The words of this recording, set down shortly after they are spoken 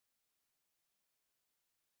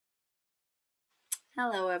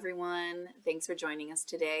Hello, everyone. Thanks for joining us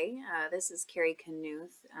today. This is Carrie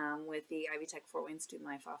Knuth with the Ivy Tech Fort Wayne Student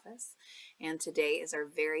Life Office, and today is our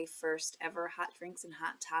very first ever Hot Drinks and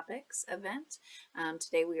Hot Topics event.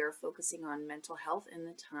 Today we are focusing on mental health in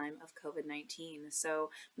the time of COVID-19. So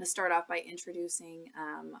I'm going to start off by introducing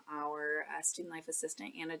our Student Life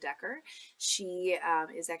Assistant, Anna Decker. She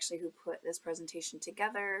is actually who put this presentation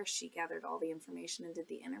together. She gathered all the information and did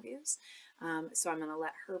the interviews. So I'm going to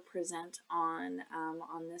let her present on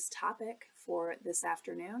this topic for this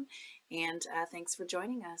afternoon. And thanks for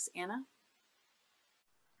joining us, Anna.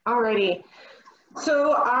 Alrighty.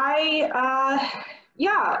 So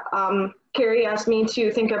Carrie asked me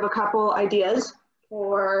to think of a couple ideas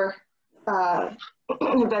for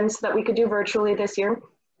events that we could do virtually this year.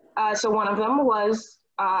 So one of them was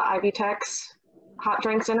Ivy Tech's Hot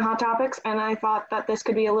Drinks and Hot Topics, and I thought that this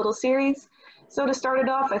could be a little series. So to start it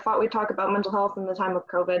off, I thought we'd talk about mental health in the time of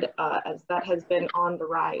COVID, as that has been on the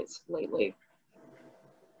rise lately.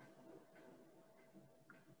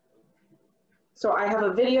 So I have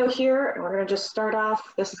a video here, and we're going to just start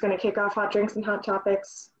off. This is going to kick off Hot Drinks and Hot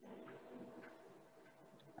Topics.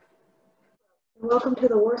 Welcome to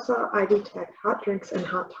the Warsaw Ivy Tech Hot Drinks and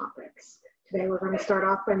Hot Topics. Today we're going to start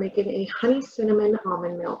off by making a honey cinnamon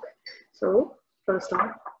almond milk. So first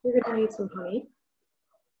off, you're going to need some honey.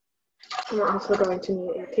 And we're also going to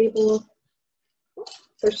need a table.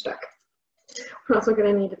 They're stuck. We're also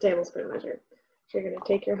going to need a tablespoon measure. So you're going to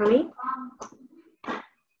take your honey.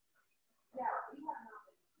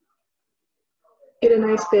 Get a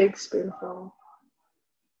nice big spoonful.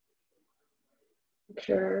 Make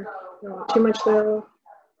sure you don't want too much though.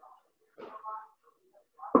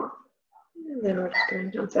 And then we're just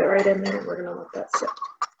going to dump that right in there and we're going to let that sit.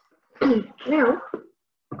 Now,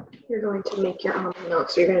 you're going to make your almond milk.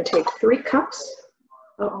 So you're going to take 3 cups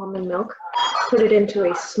of almond milk, put it into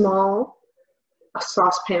a small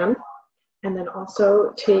saucepan, and then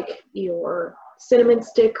also take your cinnamon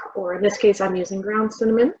stick, or in this case I'm using ground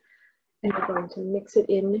cinnamon, and you're going to mix it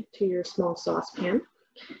into your small saucepan.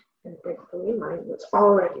 And thankfully mine was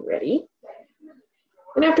already ready.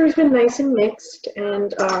 And after it's been nice and mixed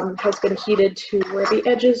and has been heated to where the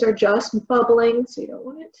edges are just bubbling, so you don't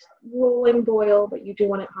want it rolling boil, but you do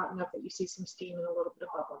want it hot enough that you see some steam and a little bit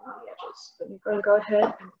of bubbling on the edges. So you're going to go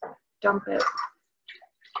ahead and dump it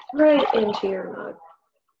right into your mug.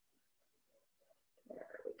 There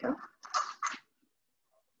we go.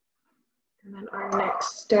 And then our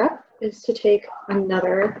next step is to take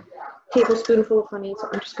another tablespoonful of honey. So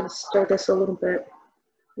I'm just going to stir this a little bit.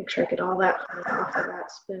 Make sure I get all that honey off of that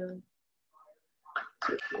spoon.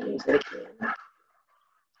 See if I can use it again.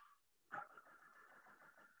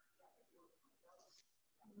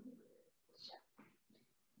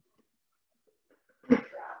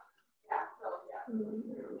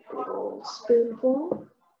 A little spoonful.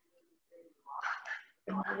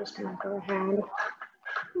 And we're just going to go ahead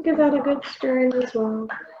and give that a good stirring as well.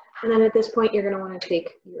 And then at this point, you're going to want to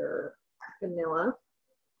take your vanilla.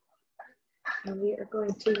 And we are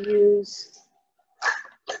going to use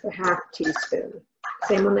a ½ teaspoon,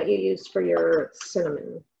 same one that you used for your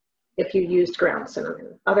cinnamon, if you used ground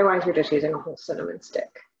cinnamon. Otherwise, you're just using a whole cinnamon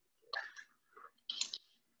stick.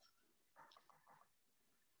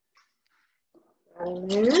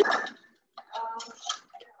 And then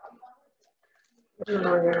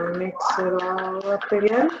we're going to mix it all up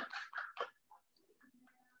again.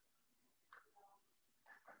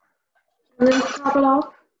 And then top it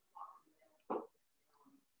off.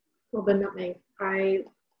 A little bit of nutmeg. I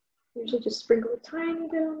usually just sprinkle a tiny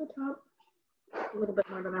bit on the top, a little bit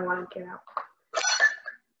more than I want to get out.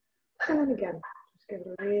 And then again, just give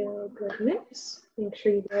it a real good mix. Make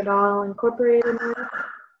sure you get it all incorporated in there.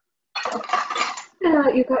 And now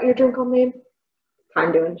that you've got your drink all made,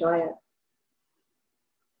 time to enjoy it.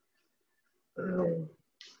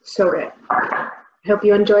 So good. I hope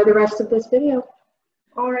you enjoy the rest of this video.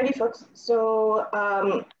 Alrighty, folks. So,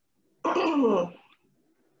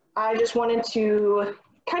 I just wanted to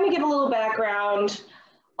kind of give a little background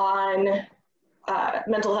on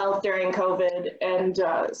mental health during COVID. And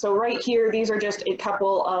so right here, these are just a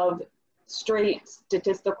couple of straight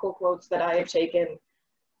statistical quotes that I have taken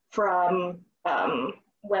from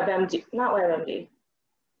WebMD, not WebMD.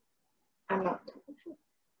 I'm not sure.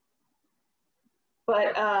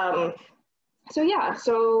 But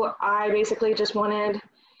so I basically just wanted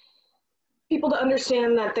people to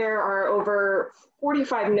understand that there are over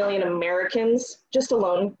 45 million Americans, just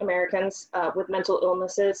alone Americans, with mental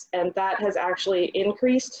illnesses, and that has actually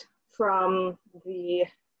increased from the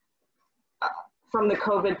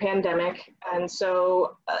COVID pandemic. And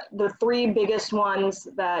so the 3 biggest ones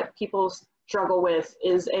that people struggle with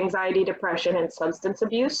is anxiety, depression, and substance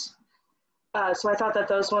abuse. So I thought that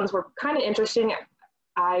those ones were kind of interesting.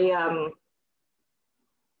 I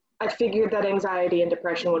figured that anxiety and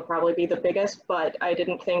depression would probably be the biggest, but I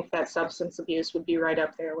didn't think that substance abuse would be right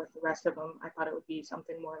up there with the rest of them. I thought it would be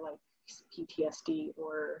something more like PTSD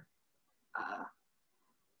or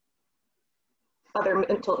other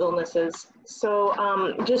mental illnesses.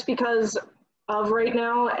 So just because of right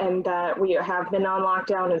now and that we have been on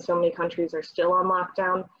lockdown and so many countries are still on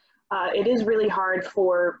lockdown, it is really hard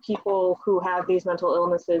for people who have these mental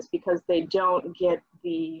illnesses because they don't get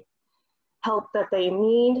the help that they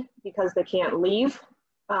need because they can't leave.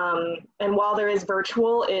 And while there is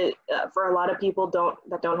virtual, for a lot of people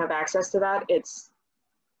that don't have access to that, it's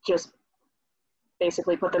just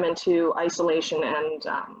basically put them into isolation and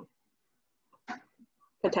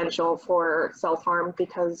potential for self-harm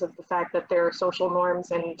because of the fact that their social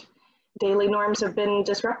norms and daily norms have been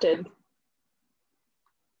disrupted.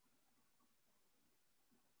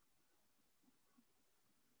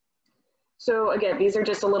 So again, these are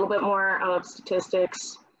just a little bit more of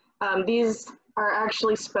statistics. These are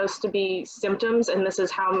actually supposed to be symptoms, and this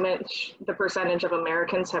is how much the percentage of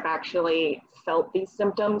Americans have actually felt these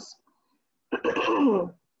symptoms.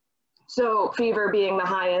 So fever being the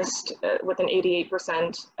highest with an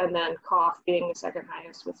 88%, and then cough being the second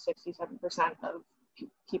highest with 67% of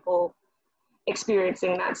people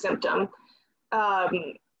experiencing that symptom. I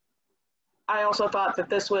also thought that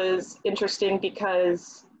this was interesting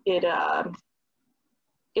because it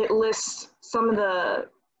lists some of the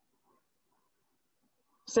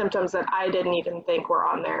symptoms that I didn't even think were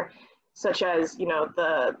on there, such as, you know,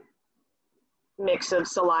 the mix of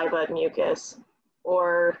saliva and mucus,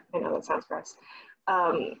 or, I know that sounds gross,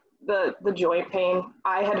 the joint pain.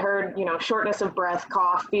 I had heard, you know, shortness of breath,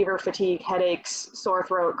 cough, fever, fatigue, headaches, sore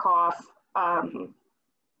throat, cough, all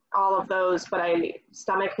of those, but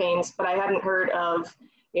stomach pains, but I hadn't heard of,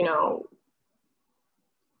 you know,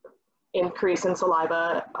 increase in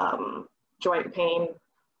saliva, joint pain,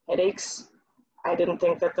 headaches. I didn't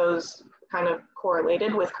think that those kind of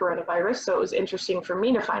correlated with coronavirus, so it was interesting for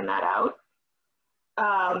me to find that out.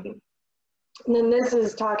 And then this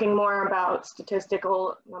is talking more about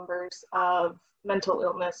statistical numbers of mental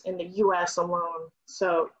illness in the US alone.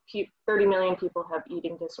 So 30 million people have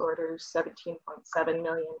eating disorders, 17.7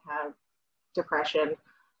 million have depression.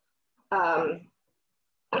 And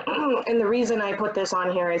the reason I put this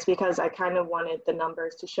on here is because I kind of wanted the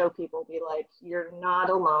numbers to show people, be like, you're not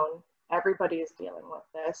alone. Everybody is dealing with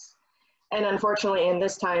this. And unfortunately, in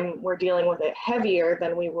this time, we're dealing with it heavier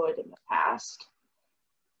than we would in the past.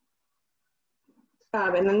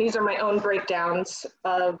 And then these are my own breakdowns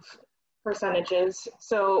of percentages.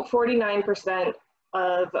 So 49%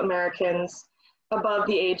 of Americans above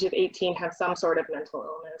the age of 18 have some sort of mental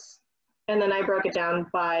illness. And then I broke it down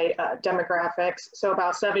by demographics. So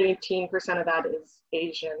about 17% of that is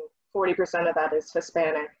Asian, 40% of that is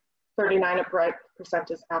Hispanic, 39%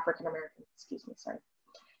 is African American, excuse me, sorry.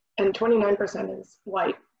 And 29% is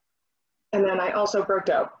white. And then I also broke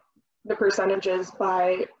out the percentages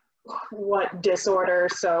by what disorder.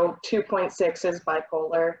 So 2.6 is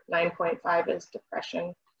bipolar, 9.5 is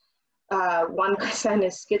depression, 1%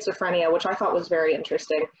 is schizophrenia, which I thought was very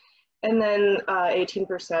interesting. And then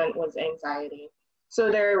 18% was anxiety.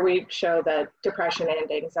 So there we show that depression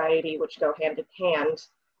and anxiety, which go hand in hand,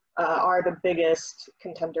 are the biggest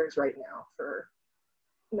contenders right now for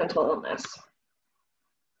mental illness.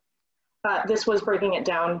 This was breaking it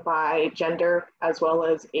down by gender as well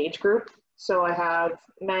as age group. So I have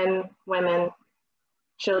men, women,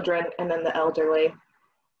 children, and then the elderly.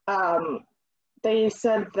 They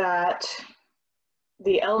said that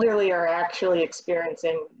the elderly are actually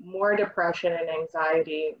experiencing more depression and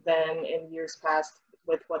anxiety than in years past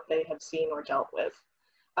with what they have seen or dealt with.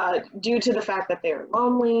 Due to the fact that they're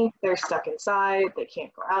lonely, they're stuck inside, they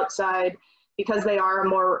can't go outside, because they are a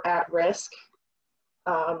more at-risk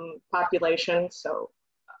population, so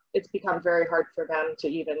it's become very hard for them to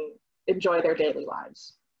even enjoy their daily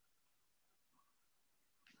lives.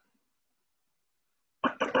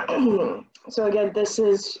 So again, this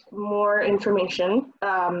is more information.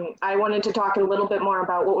 I wanted to talk a little bit more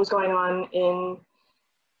about what was going on in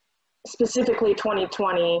specifically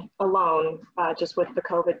 2020 alone, just with the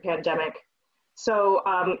COVID pandemic. So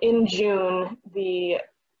in June, the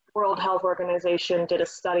World Health Organization did a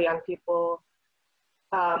study on people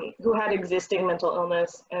who had existing mental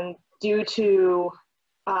illness, and due to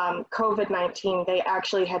COVID-19, they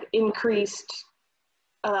actually had increased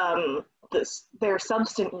their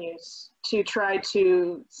substance use to try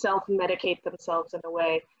to self-medicate themselves in a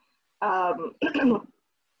way.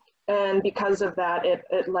 And because of that,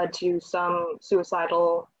 it led to some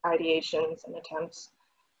suicidal ideations and attempts.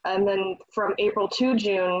 And then from April to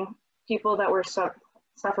June, people that were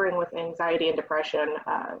suffering with anxiety and depression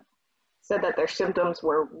said that their symptoms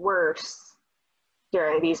were worse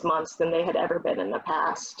during these months than they had ever been in the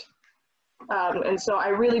past. And so I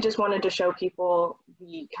really just wanted to show people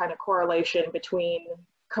the kind of correlation between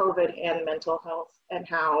COVID and mental health, and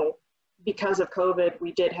how, because of COVID,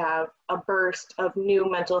 we did have a burst of new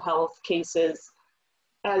mental health cases,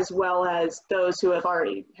 as well as those who have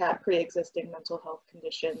already had pre-existing mental health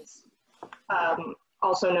conditions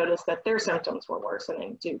also noticed that their symptoms were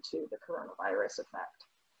worsening due to the coronavirus effect.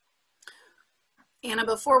 Anna,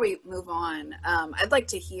 before we move on, I'd like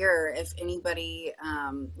to hear if anybody,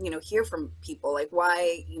 hear from people, like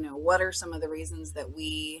why, what are some of the reasons that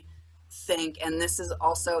we think, and this is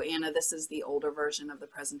also, Anna, this is the older version of the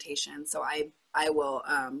presentation, so I will,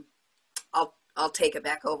 I'll take it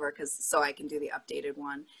back over so I can do the updated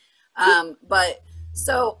one. But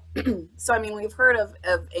so I mean, we've heard of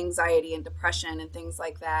anxiety and depression and things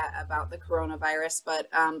like that about the coronavirus, but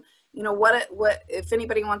what if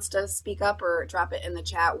anybody wants to speak up or drop it in the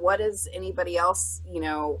chat, what is anybody else,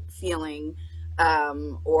 feeling,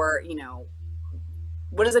 or,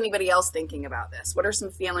 what is anybody else thinking about this? What are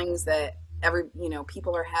some feelings that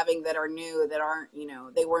people are having that are new, that aren't,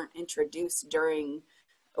 they weren't introduced during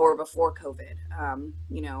or before COVID,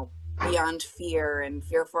 beyond fear and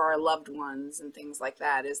fear for our loved ones and things like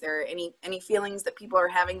that? Is there any feelings that people are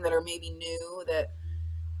having that are maybe new that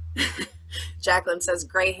Jacqueline says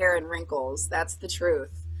gray hair and wrinkles? That's the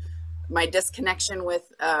truth. My disconnection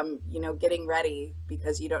with, getting ready,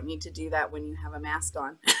 because you don't need to do that when you have a mask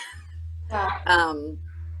on.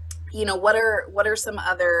 What are some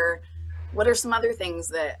other things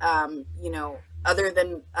that, other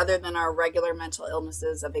than our regular mental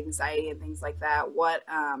illnesses of anxiety and things like that, what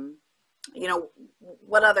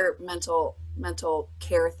other mental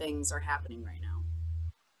care things are happening right now?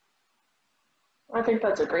 I think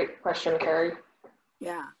that's a great question, Carrie.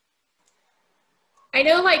 Yeah. I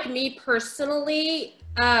know, like me personally,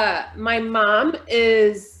 my mom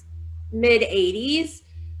is mid-80s.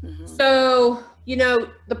 Mm-hmm. So,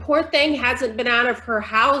 the poor thing hasn't been out of her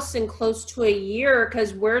house in close to a year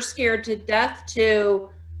because we're scared to death to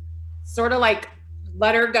sort of like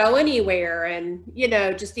let her go anywhere. And,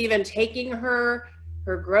 just even taking her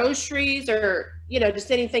groceries or,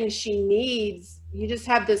 just anything she needs. You just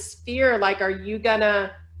have this fear, like, are you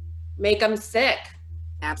gonna make them sick?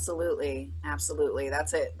 Absolutely.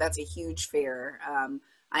 That's a huge fear.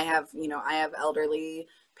 I have elderly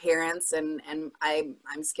parents, and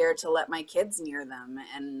I'm scared to let my kids near them,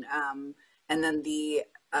 and then the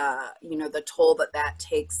the toll that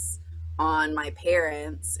takes on my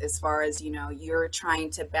parents, as far as you're trying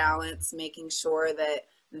to balance making sure that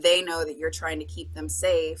they know that you're trying to keep them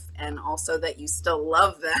safe, and also that you still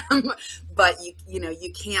love them, but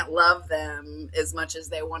you can't love them as much as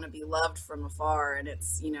they want to be loved from afar, and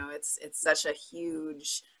it's such a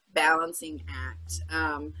huge balancing act.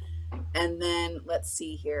 And then let's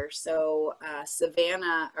see here. So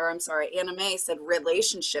Anna Mae said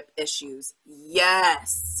relationship issues.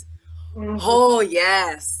 Yes. Mm-hmm. Oh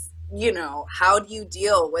yes. How do you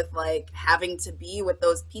deal with like having to be with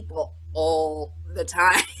those people all the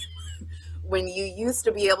time when you used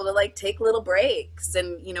to be able to like take little breaks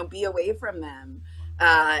and be away from them,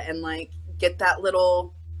 and like get that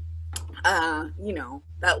little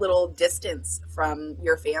that little distance from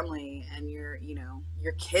your family and your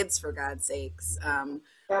kids, for God's sakes. Yeah.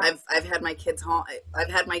 I've had my kids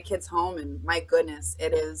home. And my goodness,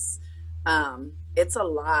 it is it's a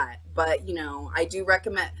lot, but I do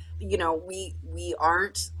recommend, we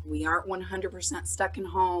aren't 100% stuck in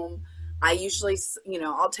home. I usually,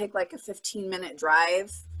 I'll take like a 15-minute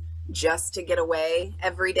drive just to get away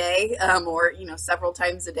every day, or several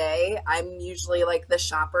times a day. I'm usually like the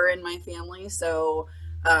shopper in my family, so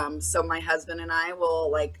my husband and I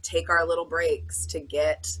will like take our little breaks to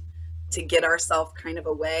get ourselves kind of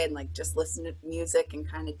away and like just listen to music and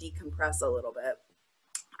kind of decompress a little bit.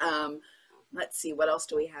 Let's see, what else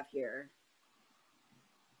do we have here?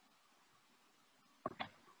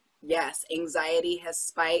 Yes, anxiety has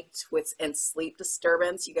spiked and sleep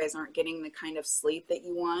disturbance. You guys aren't getting the kind of sleep that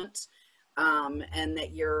you want, and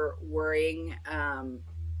that you're worrying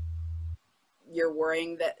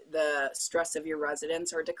that the stress of your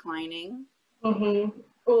residents are declining. Mm-hmm.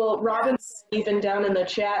 Well, Robin's even down in the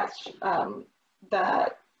chat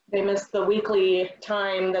that they missed the weekly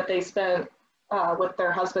time that they spent with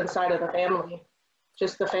their husband's side of the family.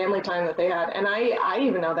 just the family time that they had. And I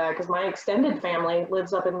even know that because my extended family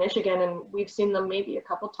lives up in Michigan, and we've seen them maybe a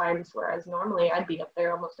couple times, whereas normally I'd be up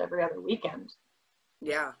there almost every other weekend.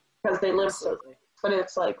 Yeah, because they live absolutely. so. But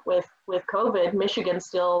it's like with COVID, Michigan's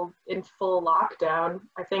still in full lockdown.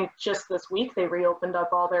 I think just this week they reopened up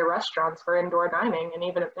all their restaurants for indoor dining, and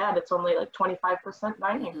even at that, it's only like 25%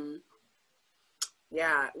 dining. Mm-hmm.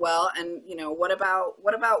 Yeah, well, and what about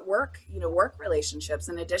work, work relationships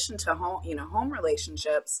in addition to home, home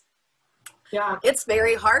relationships? Yeah, It's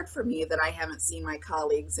very hard for me that I haven't seen my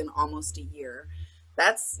colleagues in almost a year.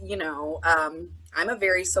 That's, I'm a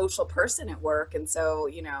very social person at work. And so,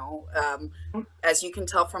 as you can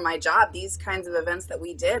tell from my job, these kinds of events that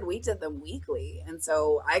we did them weekly. And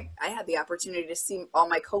so I had the opportunity to see all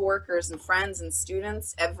my coworkers and friends and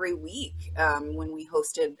students every week when we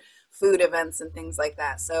hosted food events and things like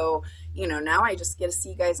that. So, now I just get to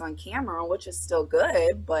see you guys on camera, which is still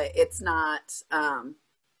good, but it's not,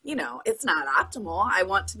 it's not optimal. I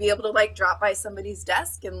want to be able to like drop by somebody's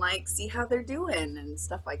desk and like see how they're doing and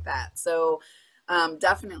stuff like that. So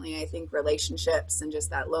definitely, I think relationships and just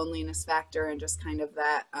that loneliness factor and just kind of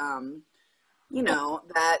that,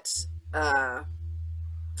 that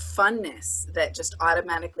funness that just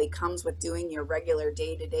automatically comes with doing your regular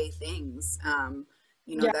day-to-day things.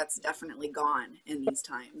 yeah. That's definitely gone in these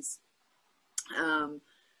times. Well,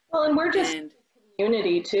 and we're just And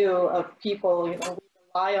community too of people. We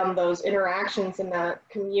rely on those interactions and that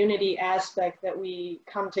community aspect that we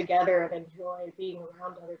come together and enjoy being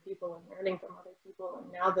around other people and learning from other people.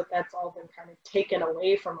 And now that that's all been kind of taken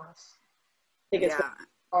away from us, I think it's yeah,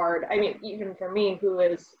 hard. I mean, even for me, who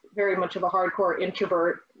is very much of a hardcore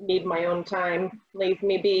introvert, need my own time, leave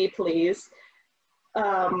me be, please.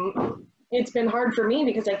 It's been hard for me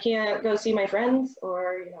because I can't go see my friends,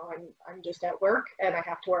 or I'm just at work and I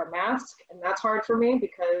have to wear a mask, and that's hard for me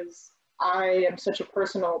because I am such a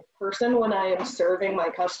personal person when I am serving my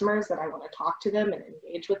customers that I want to talk to them and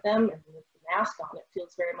engage with them, and with the mask on, it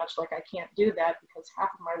feels very much like I can't do that because half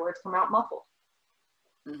of my words come out muffled.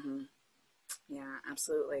 mm-hmm. Yeah,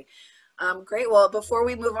 absolutely. Great. Well, before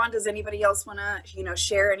we move on, does anybody else want to,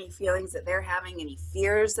 share any feelings that they're having, any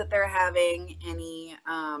fears that they're having, any,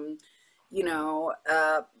 you know,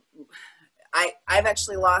 uh, I've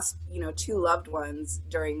actually lost, two loved ones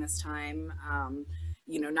during this time,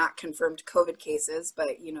 not confirmed COVID cases, but,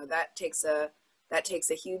 that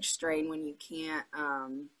takes a huge strain when you can't,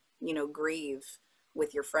 grieve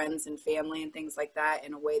with your friends and family and things like that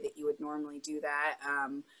in a way that you would normally do that.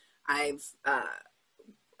 I've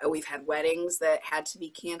we've had weddings that had to be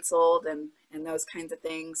canceled and those kinds of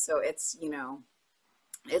things. So it's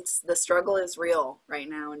it's the struggle is real right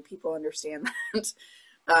now, and people understand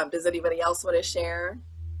that. Does anybody else want to share?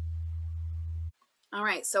 All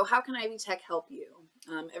right. So how can Ivy Tech help you?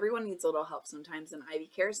 Everyone needs a little help sometimes, and Ivy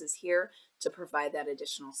Cares is here to provide that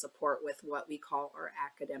additional support with what we call our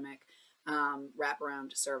academic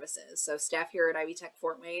wraparound services. So staff here at Ivy Tech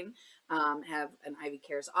Fort Wayne have an Ivy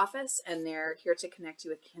Cares office, and they're here to connect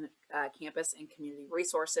you with campus and community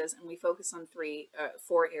resources. And we focus on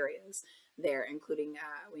four areas there, including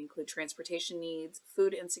we include transportation needs,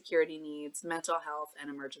 food insecurity needs, mental health, and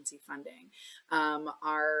emergency funding.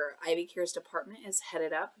 Our Ivy Cares department is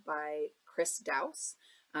headed up by Chris Douse,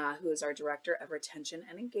 who is our Director of Retention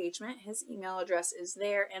and Engagement. His email address is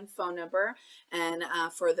there and phone number. And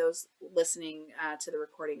for those listening to the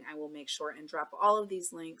recording, I will make sure and drop all of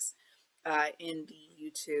these links in the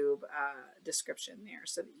YouTube description there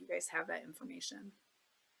so that you guys have that information.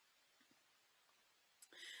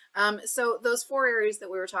 So those four areas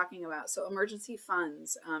that we were talking about, so emergency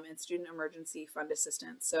funds and student emergency fund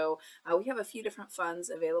assistance. So we have a few different funds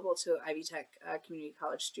available to Ivy Tech Community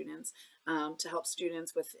College students to help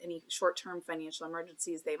students with any short-term financial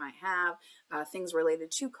emergencies they might have, things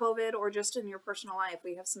related to COVID or just in your personal life.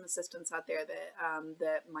 We have some assistance out there that,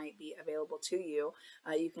 that might be available to you.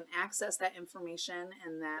 You can access that information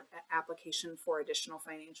and that application for additional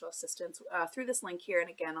financial assistance through this link here. And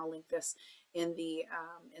again, I'll link this in the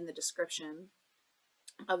description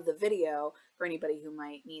of the video for anybody who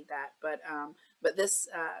might need that. But this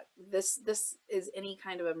is any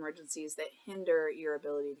kind of emergencies that hinder your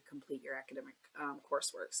ability to complete your academic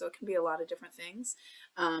coursework. So it can be a lot of different things,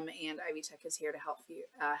 and Ivy Tech is here to help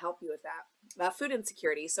you with that. Food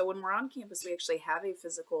insecurity. So when we're on campus, we actually have a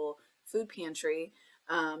physical food pantry.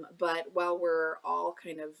 But while we're all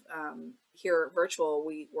kind of here virtual,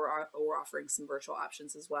 we're offering some virtual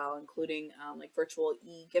options as well, including like virtual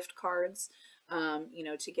e-gift cards,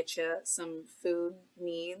 to get you some food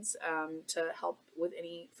needs to help with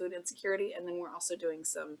any food insecurity. And then we're also doing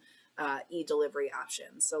some e-delivery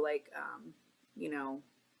options. So like,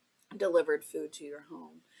 delivered food to your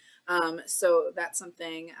home. So that's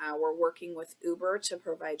something we're working with Uber to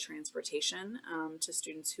provide transportation to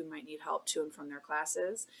students who might need help to and from their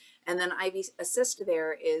classes. And then Ivy Assist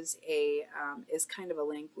there is is kind of a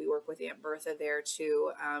link. We work with Aunt Bertha there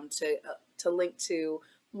to link to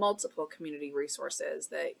multiple community resources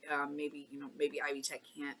that maybe Ivy Tech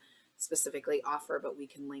can't specifically offer, but we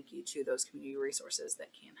can link you to those community resources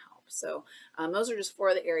that can help. So those are just 4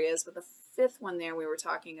 of the areas, but the 5th one there we were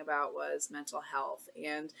talking about was mental health.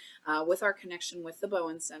 And with our connection with the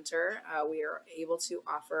Bowen Center, we are able to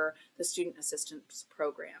offer the Student Assistance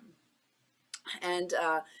Program. And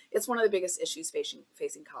it's one of the biggest issues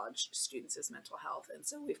facing college students is mental health. And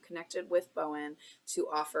so we've connected with Bowen to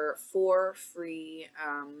offer 4 free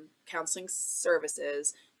counseling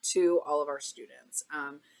services to all of our students.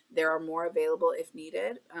 There are more available if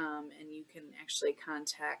needed, and you can actually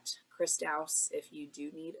contact Chris Douse if you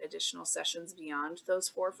do need additional sessions beyond those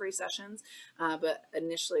 4 free sessions. But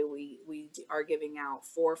initially, we are giving out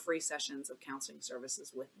 4 free sessions of counseling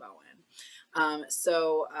services with Bowen.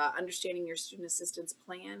 So understanding your student assistance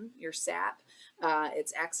plan, your SAP,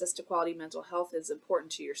 its access to quality mental health is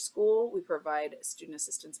important to your school. We provide a student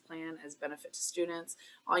assistance plan as benefit to students.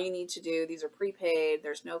 All you need to do, these are prepaid,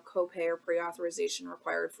 there's no copay or pre-authorization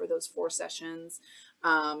required for those 4 sessions.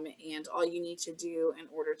 And all you need to do in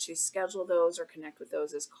order to schedule those or connect with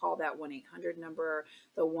those is call that 1-800 number,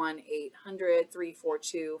 the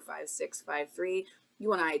 1-800-342-5653. You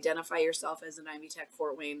want to identify yourself as an Ivy Tech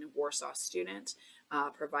Fort Wayne Warsaw student,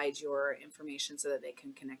 provide your information so that they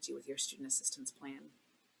can connect you with your student assistance plan.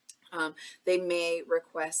 They may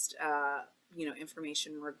request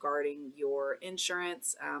information regarding your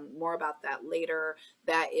insurance. More about that later.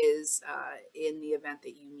 That is in the event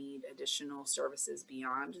that you need additional services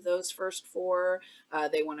beyond those first 4.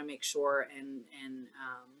 They want to make sure and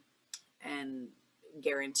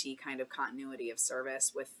guarantee kind of continuity of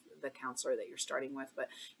service with the counselor that you're starting with, but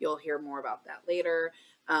you'll hear more about that later.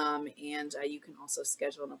 And you can also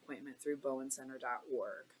schedule an appointment through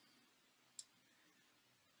bowencenter.org.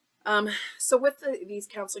 So with these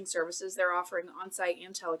counseling services, they're offering on-site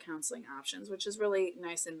and telecounseling options, which is really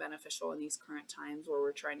nice and beneficial in these current times where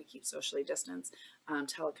we're trying to keep socially distanced.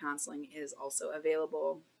 Telecounseling is also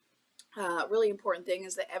available. Really important thing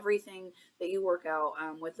is that everything that you work out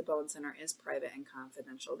with the Bowen Center is private and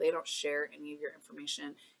confidential. They don't share any of your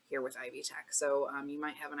information here with Ivy Tech. So you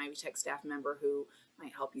might have an Ivy Tech staff member who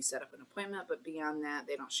might help you set up an appointment, but beyond that,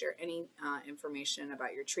 they don't share any information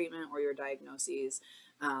about your treatment or your diagnoses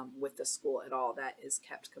with the school at all. That is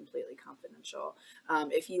kept completely confidential.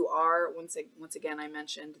 If you are, once again, I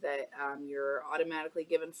mentioned that you're automatically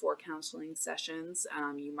given 4 counseling sessions.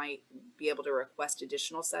 You might be able to request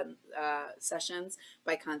additional sessions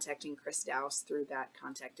by contacting Chris Douse through that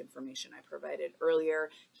contact information I provided earlier.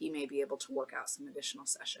 He may be able to work out some additional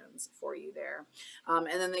sessions for you there. And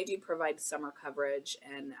then they do provide summer coverage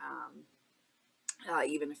and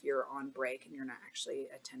even if you're on break and you're not actually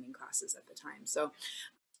attending classes at the time. So,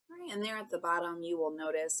 and there at the bottom, you will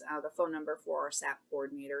notice the phone number for our SAP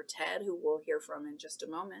coordinator, Ted, who we'll hear from in just a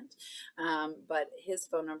moment. But his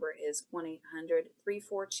phone number is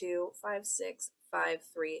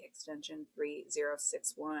 1-800-342-5653, extension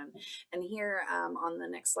 3061. And here on the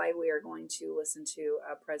next slide, we are going to listen to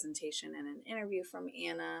a presentation and an interview from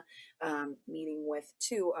Anna, meeting with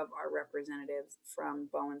 2 of our representatives from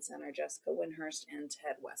Bowen Center, Jessica Winhurst and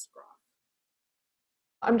Ted Westgroff.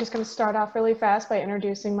 I'm just going to start off really fast by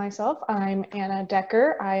introducing myself. I'm Anna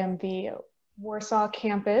Decker. I am the Warsaw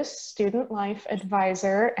Campus Student Life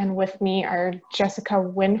Advisor, and with me are Jessica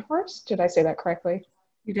Winhurst. Did I say that correctly?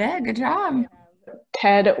 You did. Good job.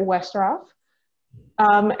 Ted Westroff.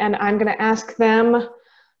 And I'm going to ask them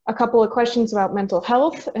a couple of questions about mental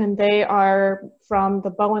health, and they are from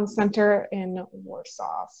the Bowen Center in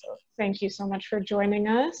Warsaw. So thank you so much for joining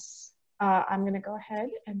us. I'm going to go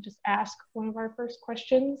ahead and just ask one of our first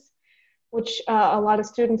questions, which a lot of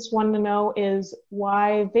students want to know is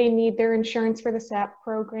why they need their insurance for the SAP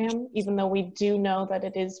program, even though we do know that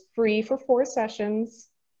it is free for 4 sessions.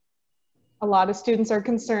 A lot of students are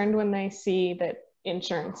concerned when they see that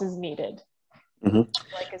insurance is needed. Mm-hmm.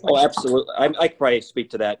 Oh, absolutely. I could probably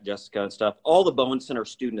speak to that, Jessica, and stuff. All the Bowen Center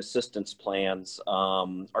student assistance plans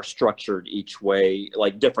are structured each way,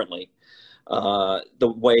 like differently.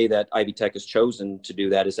 The way that Ivy Tech has chosen to do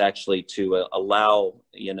that is actually to allow,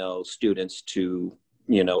 students to,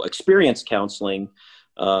 experience counseling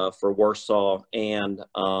for Warsaw and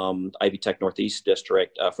Ivy Tech Northeast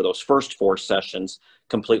District for those first 4 sessions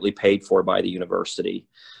completely paid for by the university.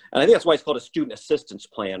 And I think that's why it's called a student assistance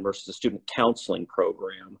plan versus a student counseling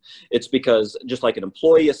program. It's because just like an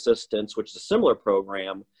employee assistance, which is a similar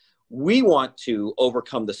program, We want to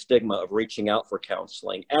overcome the stigma of reaching out for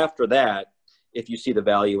counseling. After that, if you see the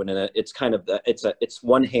value in it, it's kind of it's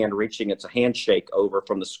one hand reaching, it's a handshake over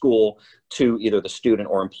from the school to either the student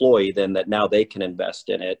or employee, then that now they can invest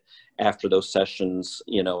in it after those sessions,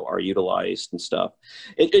 you know, are utilized and stuff.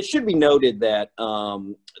 It should be noted that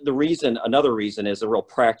another reason is a real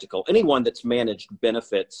practical. Anyone that's managed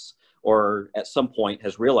benefits or at some point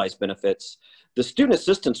has realized benefits, the student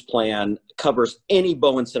assistance plan covers any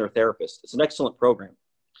Bowen Center therapist. It's an excellent program.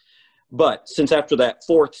 But since after that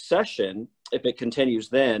fourth session, if it continues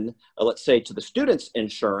then, let's say to the student's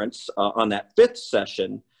insurance on that fifth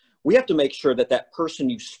session, we have to make sure that that person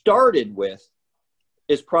you started with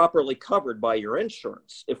is properly covered by your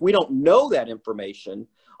insurance. If we don't know that information,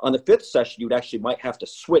 on the fifth session, you'd actually might have to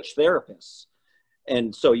switch therapists.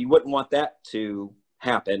 And so you wouldn't want that to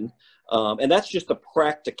happen. And that's just the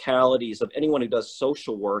practicalities of anyone who does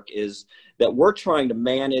social work, is that we're trying to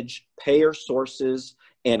manage payer sources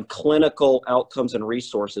and clinical outcomes and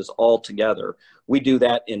resources all together. We do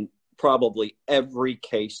that in probably every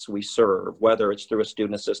case we serve, whether it's through a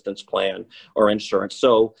student assistance plan or insurance.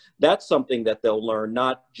 So that's something that they'll learn,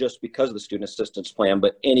 not just because of the student assistance plan,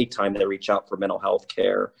 but anytime they reach out for mental health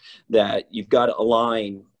care, that you've got to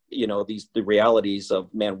align, you know, the realities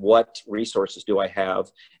of, man, what resources do I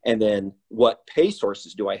have? And then what pay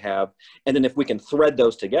sources do I have? And then if we can thread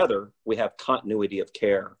those together, we have continuity of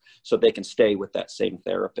care so they can stay with that same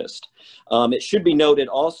therapist. It should be noted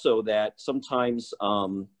also that sometimes,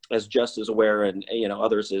 as Jess is aware, and you know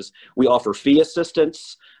others, is we offer fee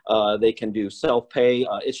assistance. They can do self-pay.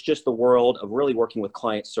 It's just the world of really working with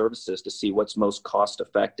client services to see what's most cost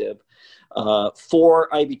effective.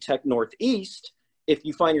 For Ivy Tech Northeast, if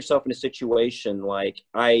you find yourself in a situation like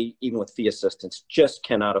even with fee assistance, just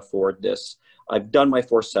cannot afford this. I've done my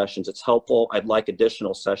 4 sessions. It's helpful. I'd like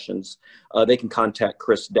additional sessions. They can contact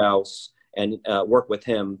Chris Douse and work with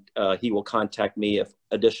him. He will contact me if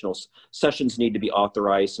additional sessions need to be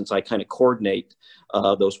authorized, since I kind of coordinate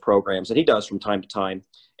those programs. And he does from time to time.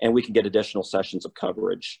 And we can get additional sessions of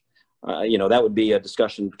coverage. You know, that would be a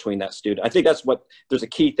discussion between that student. I think there's a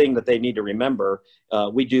key thing that they need to remember.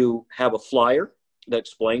 We do have a flyer that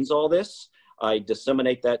explains all this. I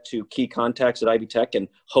disseminate that to key contacts at Ivy Tech and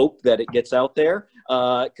hope that it gets out there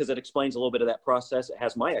because it explains a little bit of that process. It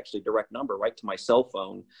has my actually direct number right to my cell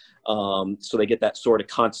phone. So they get that sort of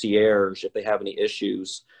concierge if they have any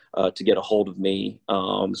issues to get a hold of me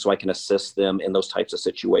so I can assist them in those types of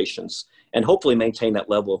situations and hopefully maintain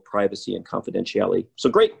that level of privacy and confidentiality. So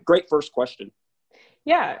great first question.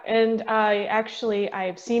 Yeah, and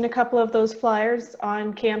I've seen a couple of those flyers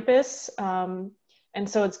on campus. And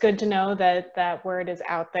so it's good to know that that word is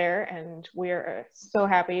out there, and we're so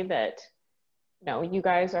happy that you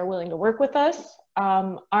guys are willing to work with us.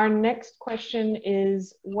 Our next question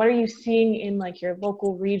is, what are you seeing in like your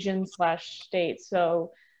local region / state?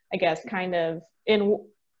 So I guess kind of in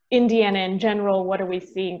Indiana in general, what are we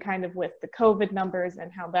seeing kind of with the COVID numbers and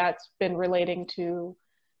how that's been relating to,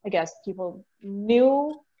 I guess,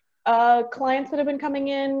 new clients that have been coming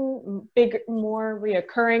in, more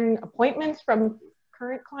reoccurring appointments from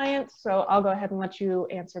current clients? So I'll go ahead and let you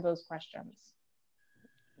answer those questions.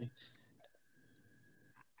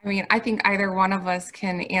 I mean, I think either one of us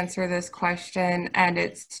can answer this question, and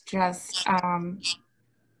it's just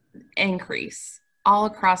increase all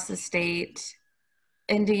across the state.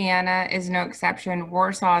 Indiana is no exception.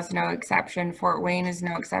 Warsaw is no exception. Fort Wayne is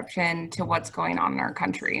no exception to what's going on in our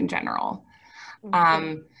country in general.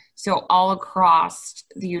 Mm-hmm. So all across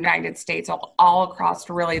the United States, all across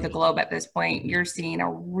really the globe at this point, you're seeing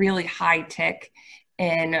a really high tick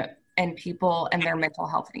in people and their mental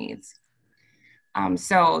health needs.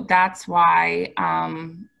 So that's why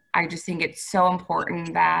I just think it's so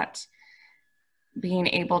important that being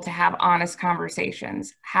able to have honest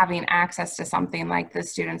conversations, having access to something like the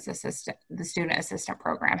student assistant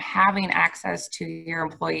program, having access to your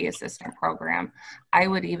employee assistant program. I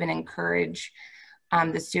would even encourage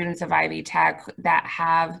the students of Ivy Tech that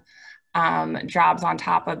have jobs on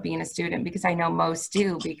top of being a student, because I know most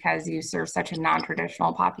do, because you serve such a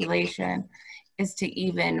non-traditional population, is to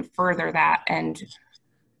even further that and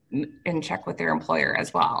check with their employer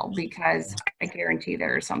as well, because I guarantee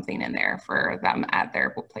there's something in there for them at their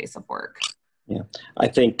place of work. Yeah, I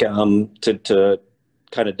think to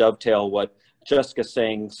kind of dovetail what Jessica's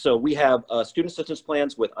saying, so we have student assistance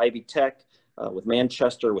plans with Ivy Tech, with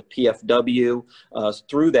Manchester, with PFW.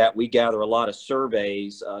 Through that, we gather a lot of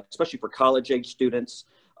surveys, especially for college-age students.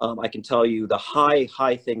 I can tell you the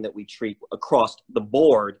high thing that we treat across the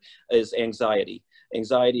board is anxiety.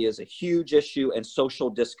 Anxiety is a huge issue, and social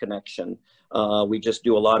disconnection. We just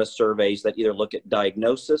do a lot of surveys that either look at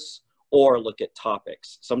diagnosis or look at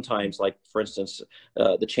topics. Sometimes, like for instance,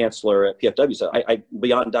 the chancellor at PFW said, I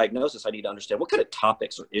beyond diagnosis, I need to understand what kind of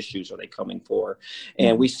topics or issues are they coming for.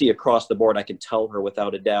 And we see across the board, I can tell her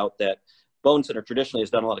without a doubt that Bowen Center traditionally has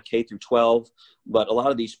done a lot of K through 12, but a lot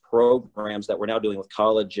of these programs that we're now doing with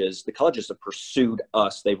colleges, the colleges have pursued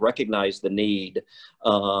us. They've recognized the need.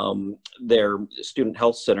 Their student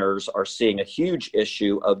health centers are seeing a huge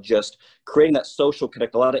issue of just creating that social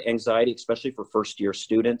connect, a lot of anxiety, especially for first-year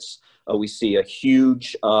students. We see a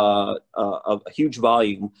huge volume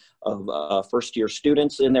of first-year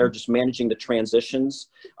students in there just managing the transitions.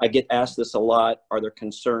 I get asked this a lot, are there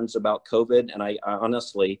concerns about COVID? And I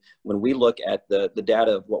honestly, when we look at the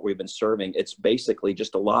data of what we've been serving, it's basically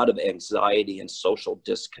just a lot of anxiety and social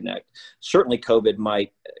disconnect. Certainly COVID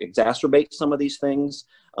might exacerbate some of these things,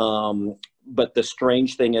 but the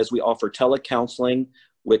strange thing is we offer telecounseling,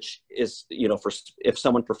 which is, for if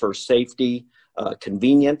someone prefers safety,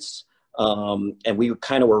 convenience, and we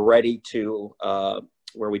kind of were ready to,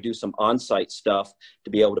 where we do some on-site stuff to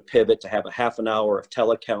be able to pivot to have a half an hour of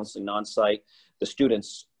telecounseling on-site. The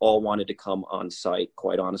students all wanted to come on-site,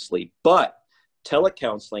 quite honestly, but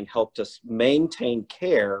telecounseling helped us maintain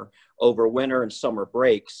care over winter and summer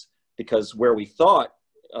breaks, because where we thought,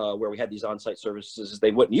 where we had these on-site services,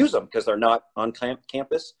 they wouldn't use them because they're not on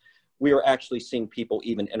campus. We were actually seeing people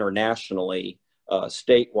even internationally,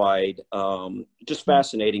 statewide. Just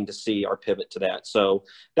fascinating to see our pivot to that. So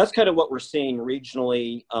that's kind of what we're seeing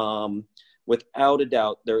regionally. Without a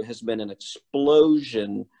doubt, there has been an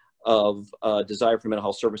explosion of desire for mental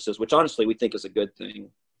health services, which honestly we think is a good thing.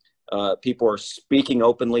 People are speaking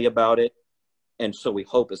openly about it, and so we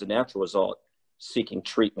hope as a natural result, seeking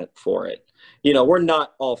treatment for it. We're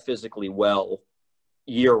not all physically well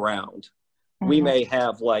year round. We may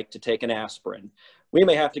have to take an aspirin. We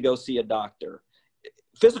may have to go see a doctor.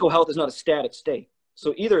 Physical health is not a static state.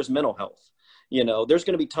 So either is mental health. There's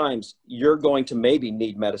going to be times you're going to maybe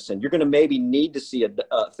need medicine. You're going to maybe need to see a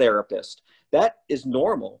therapist. That is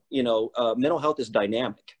normal. Mental health is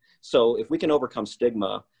dynamic. So if we can overcome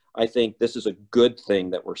stigma, I think this is a good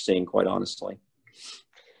thing that we're seeing, quite honestly.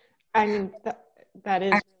 I mean, that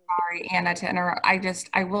is. I'm sorry, Anna, to interrupt.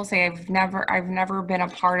 I will say I've never been a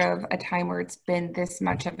part of a time where it's been this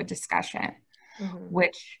much of a discussion,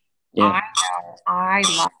 which I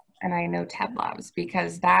love, and I know Ted loves,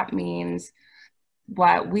 because that means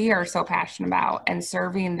what we are so passionate about, and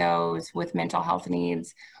serving those with mental health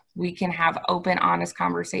needs. We can have open, honest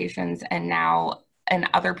conversations, and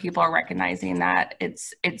other people are recognizing that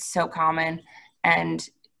it's so common, and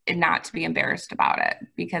not to be embarrassed about it,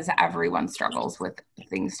 because everyone struggles with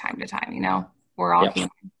things time to time. We're all human.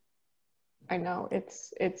 I know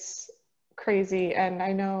it's crazy. And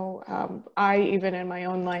I know I, even in my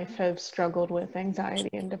own life, have struggled with anxiety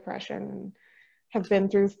and depression, and have been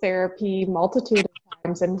through therapy multitude of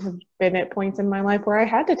times, and have been at points in my life where I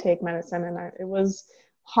had to take medicine. And it was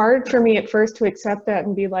hard for me at first to accept that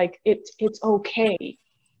and be like, it's okay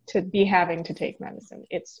to be having to take medicine.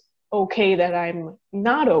 It's okay that I'm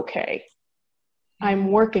not okay.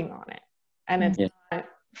 I'm working on it, and it's not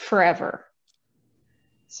forever.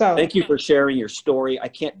 So thank you for sharing your story. I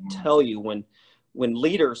can't tell you when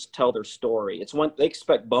leaders tell their story, they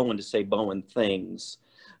expect Bowen to say Bowen things,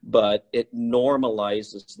 but it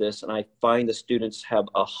normalizes this. And I find the students have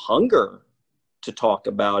a hunger to talk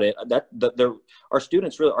about it. Our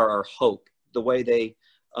students really are our hope. The way they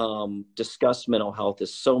discuss mental health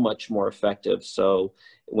is so much more effective. So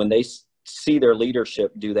when they see their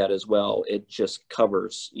leadership do that as well, it just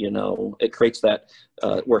covers, it creates that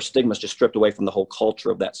where stigma is just stripped away from the whole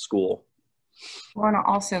culture of that school. Well, and it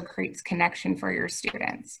also creates connection for your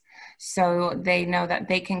students. So they know that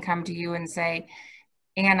they can come to you and say,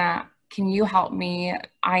 Anna, can you help me?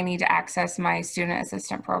 I need to access my student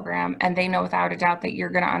assistant program. And they know without a doubt that you're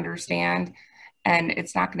going to understand, and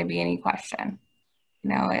it's not going to be any question.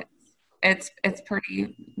 It's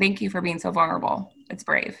pretty, thank you for being so vulnerable. It's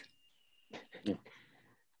brave.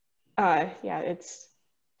 It's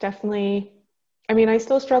definitely, I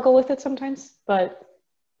still struggle with it sometimes, but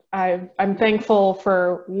I'm thankful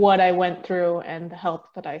for what I went through and the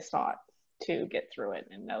help that I sought to get through it,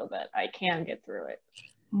 and know that I can get through it.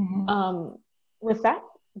 With that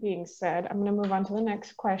being said, I'm going to move on to the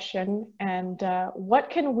next question. And what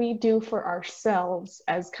can we do for ourselves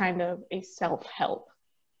as kind of a self-help?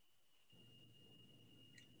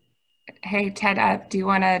 Hey, Ted, do you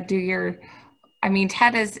want to do your I mean,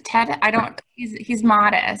 he's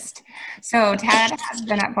modest. So Ted has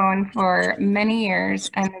been at Bowen for many years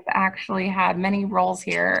and has actually had many roles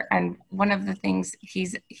here. And one of the things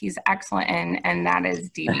he's excellent in, and that is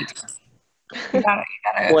DBT.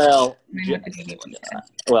 Well,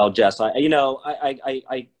 Jess,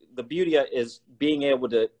 the beauty is being able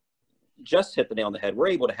to just hit the nail on the head. We're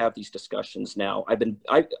able to have these discussions now. I've been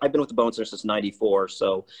with the Bowen Center since '94,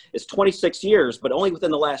 so it's 26 years. But only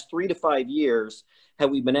within the last 3 to 5 years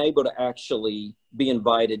have we been able to actually be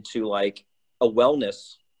invited to like a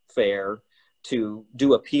wellness fair to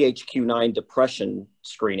do a PHQ-9 depression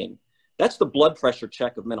screening. That's the blood pressure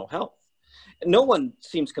check of mental health. No one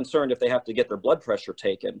seems concerned if they have to get their blood pressure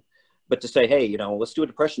taken, but to say, hey, let's do a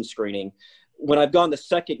depression screening. When I've gone the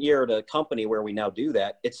second year at a company where we now do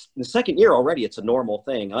that, it's the second year already. It's a normal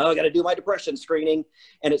thing. Oh, I got to do my depression screening.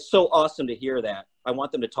 And it's so awesome to hear that. I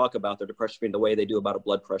want them to talk about their depression screening the way they do about a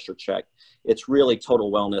blood pressure check. It's really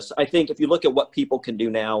total wellness. I think if you look at what people can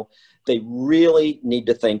do now, they really need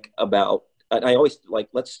to think about, and I always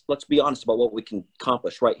let's be honest about what we can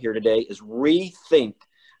accomplish right here today is rethink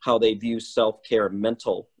how they view self-care and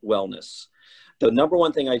mental wellness. The number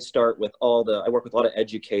one thing I start with I work with a lot of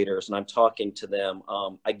educators and I'm talking to them.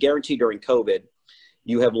 I guarantee during COVID,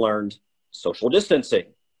 you have learned social distancing,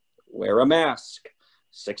 wear a mask,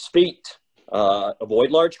 6 feet, avoid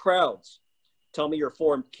large crowds. Tell me your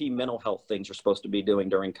 4 key mental health things you're supposed to be doing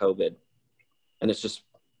during COVID. And it's just,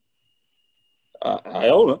 I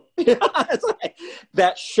don't know.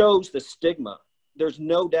 That shows the stigma. There's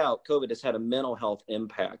no doubt COVID has had a mental health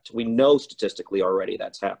impact. We know statistically already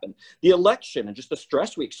that's happened. The election and just the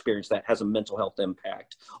stress we experience that has a mental health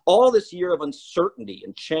impact. All this year of uncertainty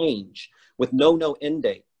and change with no end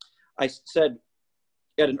date. I said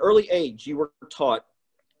at an early age, you were taught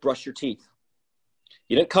brush your teeth.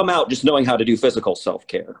 You didn't come out just knowing how to do physical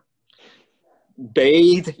self-care.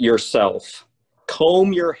 Bathe yourself,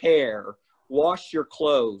 comb your hair, wash your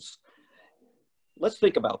clothes. Let's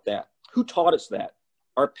think about that. Who taught us that?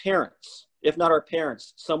 Our parents. If not our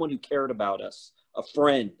parents, someone who cared about us, a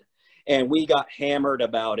friend. And we got hammered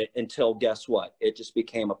about it until guess what? It just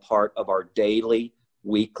became a part of our daily,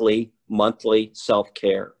 weekly, monthly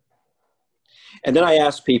self-care. And then I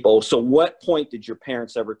asked people, so what point did your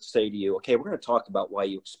parents ever say to you, okay, we're going to talk about why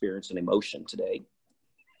you experience an emotion today,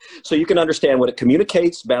 so you can understand what it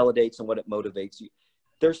communicates, validates, and what it motivates you.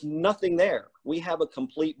 There's nothing there. We have a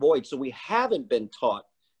complete void. So we haven't been taught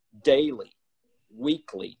daily,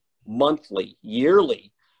 weekly, monthly,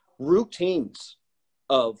 yearly routines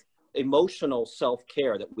of emotional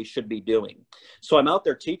self-care that we should be doing. So I'm out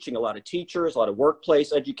there teaching a lot of teachers, a lot of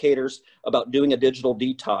workplace educators about doing a digital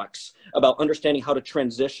detox, about understanding how to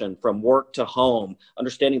transition from work to home,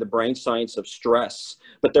 understanding the brain science of stress.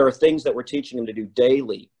 But there are things that we're teaching them to do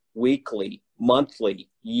daily, weekly, monthly,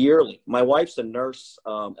 yearly. My wife's a nurse,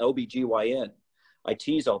 OBGYN. I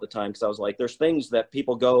tease all the time because I was like, there's things that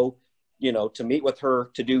people go, to meet with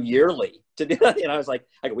her to do yearly. And I was like,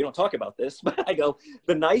 we don't talk about this, but I go,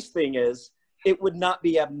 the nice thing is it would not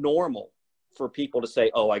be abnormal for people to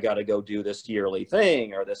say, oh, I got to go do this yearly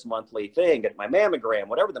thing or this monthly thing, get my mammogram,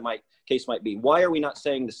 whatever the case might be. Why are we not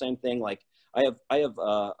saying the same thing? Like I have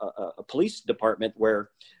a police department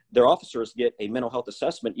where their officers get a mental health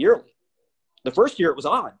assessment yearly. The first year it was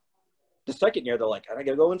odd. The second year, they're like, I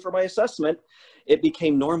gotta go in for my assessment. It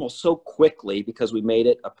became normal so quickly because we made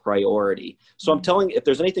it a priority. So I'm telling you, if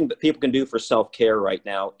there's anything that people can do for self-care right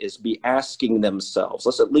now is be asking themselves,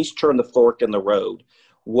 let's at least turn the fork in the road.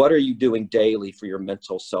 What are you doing daily for your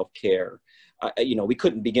mental self-care? We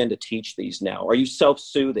couldn't begin to teach these now. Are you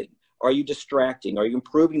self-soothing? Are you distracting? Are you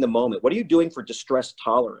improving the moment? What are you doing for distress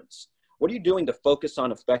tolerance? What are you doing to focus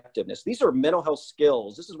on effectiveness? These are mental health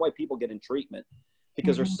skills. This is why people get in treatment.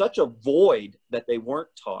 Because there's such a void that they weren't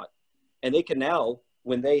taught. And they can now,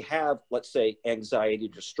 when they have, let's say, anxiety,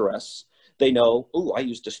 distress, they know, oh, I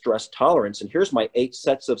use distress tolerance. And here's my 8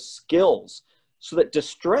 sets of skills. So that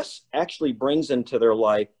distress actually brings into their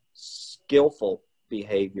life skillful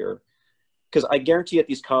behavior. Because I guarantee at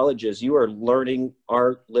these colleges, you are learning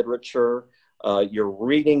art, literature, you're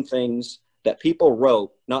reading things that people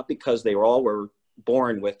wrote, not because they were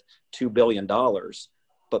born with $2 billion,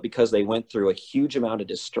 but because they went through a huge amount of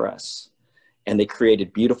distress and they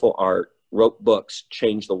created beautiful art, wrote books,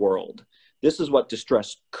 changed the world. This is what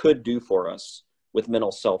distress could do for us with mental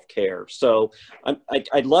self-care. So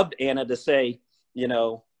I'd love, Anna, to say,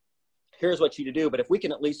 here's what you to do. But if we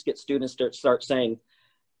can at least get students to start saying,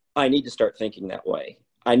 I need to start thinking that way.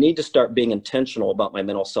 I need to start being intentional about my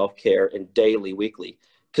mental self-care and daily, weekly.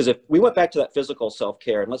 Because if we went back to that physical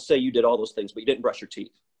self-care, and let's say you did all those things, but you didn't brush your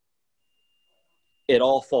teeth, it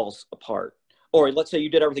all falls apart. Or let's say you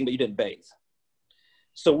did everything, but you didn't bathe.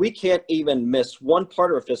 So we can't even miss one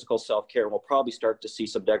part of our physical self-care, and we'll probably start to see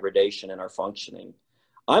some degradation in our functioning.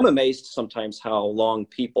 I'm amazed sometimes how long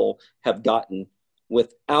people have gotten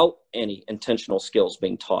without any intentional skills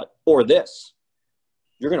being taught. Or this,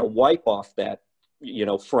 you're going to wipe off that,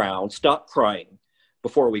 frown, stop crying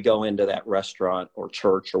before we go into that restaurant or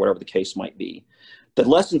church or whatever the case might be. The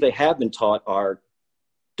lessons they have been taught are,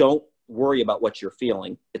 don't worry about what you're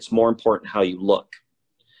feeling. It's more important how you look.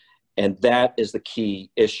 And that is the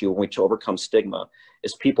key issue when we overcome stigma,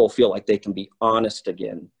 is people feel like they can be honest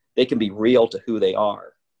again. They can be real to who they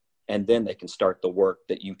are. And then they can start the work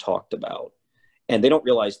that you talked about. And they don't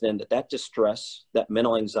realize then that distress, that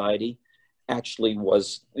mental anxiety actually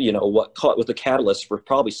was, what was the catalyst for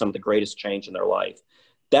probably some of the greatest change in their life.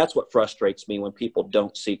 That's what frustrates me when people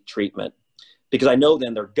don't seek treatment, because I know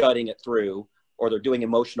then they're gutting it through, or they're doing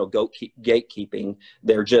emotional gatekeeping.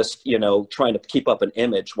 They're just, trying to keep up an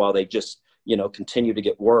image while they just, continue to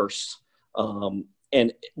get worse.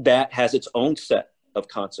 And that has its own set of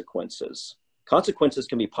consequences. Consequences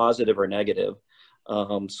can be positive or negative.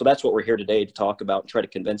 So that's what we're here today to talk about and try to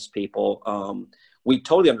convince people. We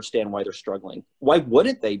totally understand why they're struggling. Why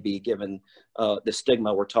wouldn't they be, given the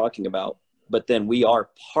stigma we're talking about? But then we are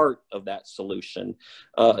part of that solution.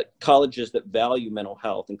 Colleges that value mental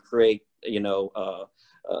health and create,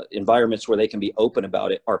 environments where they can be open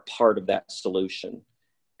about it are part of that solution.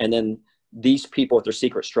 And then these people with their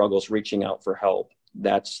secret struggles reaching out for help,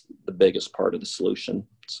 that's the biggest part of the solution.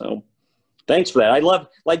 So thanks for that. I love,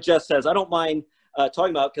 like Jess says, I don't mind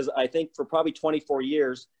talking about, because I think for probably 24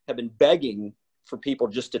 years have been begging for people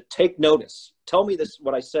just to take notice. Tell me this,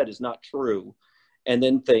 what I said is not true. And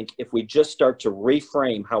then think, if we just start to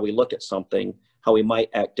reframe how we look at something, how we might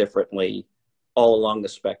act differently all along the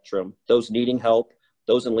spectrum, those needing help,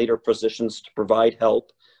 those in leader positions to provide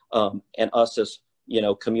help, and us as,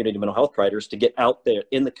 community mental health providers to get out there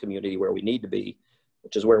in the community where we need to be,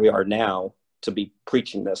 which is where we are now, to be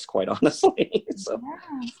preaching this, quite honestly.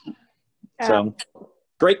 So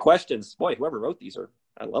great questions. Boy, whoever wrote these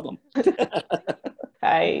I love them.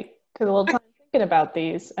 I took a little time thinking about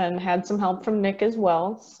these and had some help from Nick as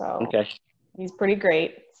well. So okay, he's pretty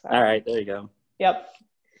great. So. All right, there you go. Yep.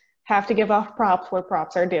 Have to give off props where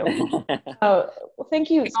props are due. Well, thank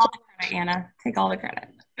you. Take all the credit, Anna. Take all the credit.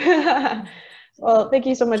 Well, thank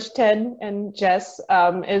you so much, Ted and Jess.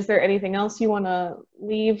 Is there anything else you want to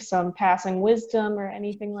leave, some passing wisdom or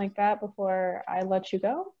anything like that before I let you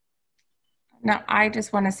go? No, I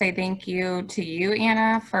just want to say thank you to you,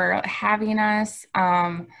 Anna, for having us.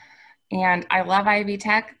 And I love Ivy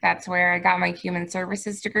Tech. That's where I got my human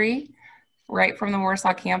services degree, right from the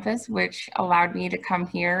Warsaw campus, which allowed me to come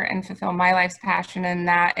here and fulfill my life's passion, and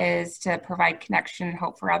that is to provide connection and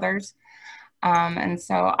hope for others. And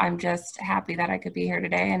so I'm just happy that I could be here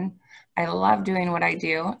today, and I love doing what I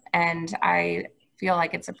do, and I feel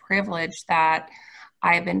like it's a privilege that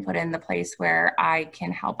I've been put in the place where I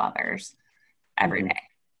can help others every day.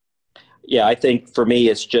 Yeah, I think for me,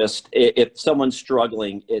 it's just, if someone's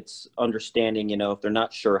struggling, it's understanding, if they're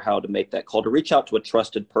not sure how to make that call, to reach out to a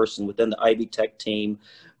trusted person within the Ivy Tech team,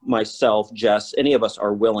 myself, Jess, any of us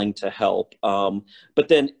are willing to help. But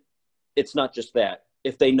then it's not just that.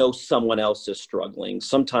 If they know someone else is struggling,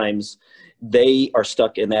 sometimes they are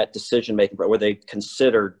stuck in that decision-making where they've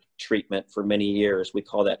considered treatment for many years. We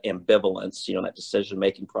call that ambivalence, that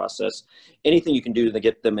decision-making process. Anything you can do to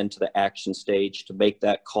get them into the action stage, to make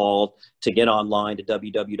that call, to get online to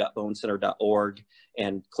www.bowencenter.org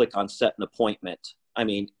and click on set an appointment. I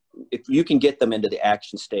mean, if you can get them into the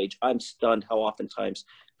action stage, I'm stunned how oftentimes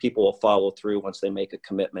people will follow through once they make a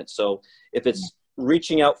commitment. So if it's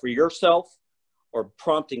reaching out for yourself or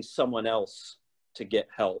prompting someone else to get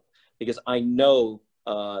help, because I know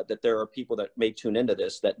that there are people that may tune into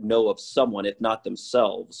this that know of someone, if not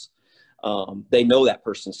themselves. They know that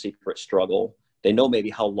person's secret struggle. They know maybe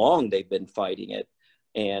how long they've been fighting it.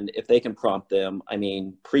 And if they can prompt them, I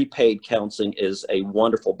mean, prepaid counseling is a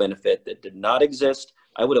wonderful benefit that did not exist.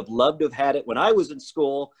 I would have loved to have had it when I was in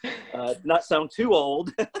school, not sound too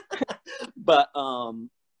old, but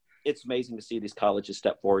it's amazing to see these colleges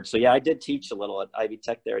step forward. So yeah, I did teach a little at Ivy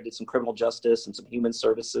Tech there. I did some criminal justice and some human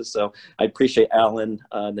services. So I appreciate Alan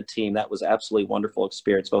and the team. That was absolutely wonderful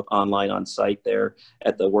experience, both online, on site there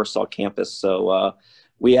at the Warsaw campus. So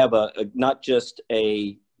we have a not just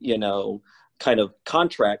a, kind of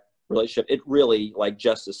contract relationship. It really, like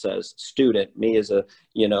Justice says, student, me as a,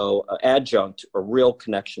 adjunct, a real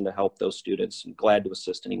connection to help those students, and glad to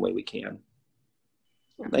assist any way we can.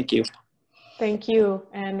 Thank you. Thank you.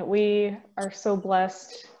 And we are so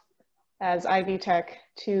blessed as Ivy Tech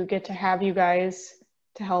to get to have you guys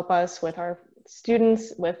to help us with our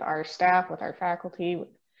students, with our staff, with our faculty, with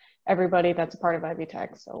everybody that's a part of Ivy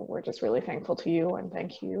Tech. So we're just really thankful to you, and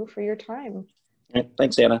thank you for your time.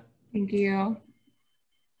 Thanks, Anna. Thank you.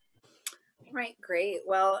 Right, great.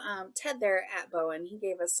 Well, Ted there at Bowen, he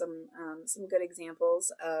gave us some good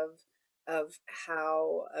examples of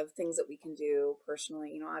how of things that we can do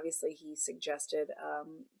personally. You know, obviously he suggested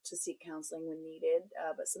to seek counseling when needed,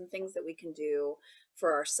 but some things that we can do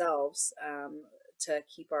for ourselves to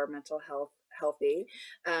keep our mental health healthy.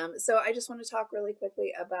 So I just want to talk really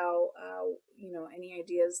quickly about you know, any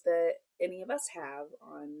ideas that any of us have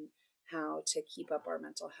on how to keep up our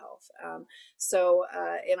mental health. So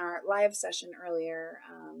in our live session earlier,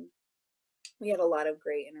 we had a lot of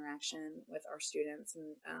great interaction with our students,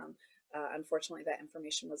 and unfortunately that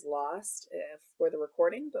information was lost for the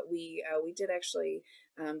recording, but we did actually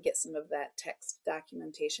get some of that text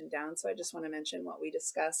documentation down. So I just want to mention what we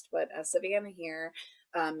discussed, but Savannah here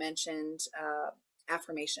mentioned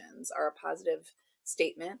affirmations are a positive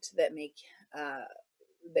statement that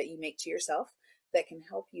that you make to yourself that can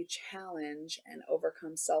help you challenge and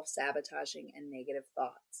overcome self-sabotaging and negative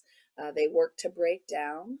thoughts. They work to break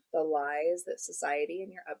down the lies that society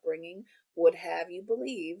and your upbringing would have you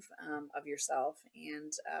believe of yourself,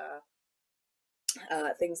 and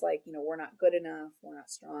things like, you know, we're not good enough, we're not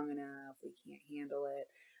strong enough, we can't handle it.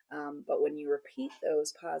 But when you repeat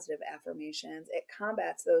those positive affirmations, it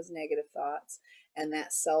combats those negative thoughts and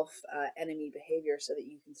that self enemy behavior so that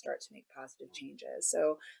you can start to make positive changes.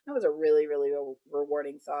 So that was a really, really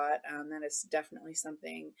rewarding thought. That is definitely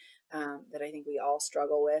something that I think we all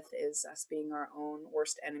struggle with, is us being our own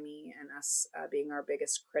worst enemy and us being our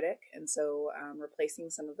biggest critic. And so replacing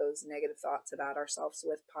some of those negative thoughts about ourselves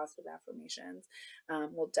with positive affirmations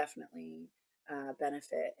will definitely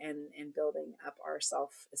benefit in building up our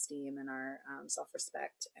self-esteem and our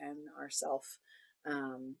self-respect and our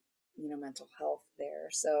you know, mental health there.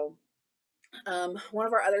 So one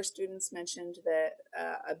of our other students mentioned that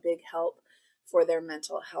a big help for their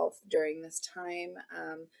mental health during this time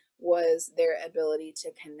was their ability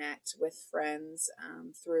to connect with friends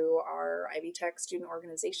through our Ivy Tech student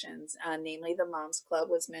organizations, namely the Moms Club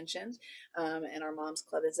was mentioned. And our Moms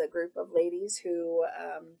Club is a group of ladies who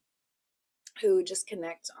just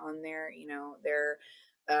connect on their, you know, their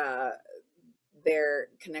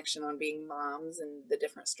connection on being moms and the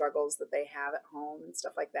different struggles that they have at home and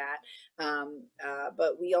stuff like that.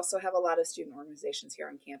 But we also have a lot of student organizations here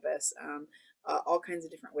on campus, all kinds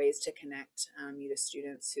of different ways to connect you to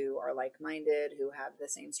students who are like-minded, who have the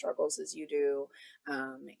same struggles as you do,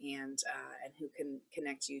 and who can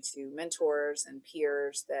connect you to mentors and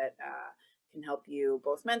peers that can help you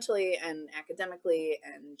both mentally and academically,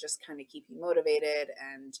 and just kind of keep you motivated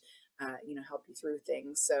and you know, help you through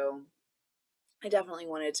things. So I definitely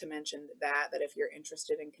wanted to mention that if you're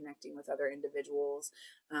interested in connecting with other individuals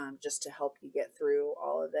just to help you get through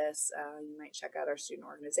all of this, you might check out our student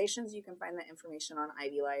organizations. You can find that information on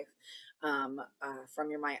Ivy Life from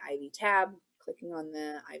your My Ivy tab, clicking on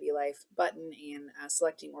the Ivy Life button and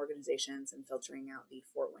selecting organizations and filtering out the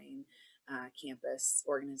Fort Wayne campus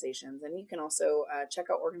organizations. And you can also check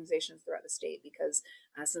out organizations throughout the state, because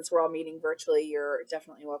since we're all meeting virtually, you're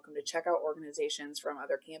definitely welcome to check out organizations from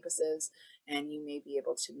other campuses, and you may be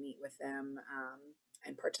able to meet with them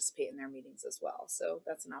and participate in their meetings as well. So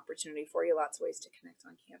that's an opportunity for you. Lots of ways to connect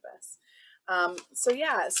on campus. So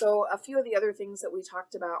yeah, so a few of the other things that we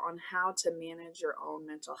talked about on how to manage your own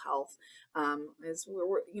mental health is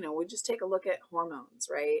you know, we just take a look at hormones,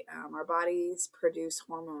 right? Our bodies produce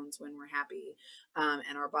hormones when we're happy,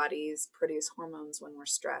 and our bodies produce hormones when we're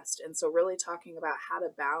stressed. And so really talking about how to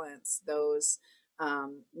balance those,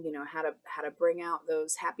 you know, how to bring out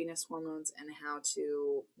those happiness hormones and how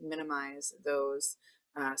to minimize those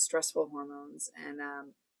stressful hormones. And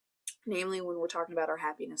namely, when we're talking about our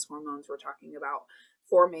happiness hormones, we're talking about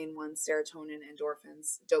four main ones: serotonin,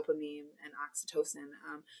 endorphins, dopamine, and oxytocin.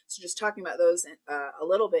 So just talking about those a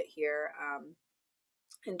little bit here.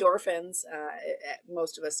 Endorphins,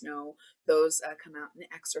 most of us know those come out in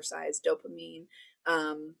exercise. Dopamine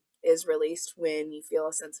is released when you feel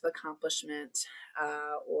a sense of accomplishment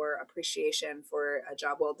or appreciation for a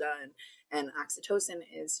job well done. And oxytocin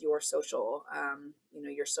is your social, you know,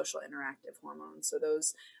 your social interactive hormone. So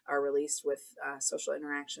those are released with social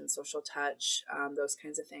interaction, social touch, those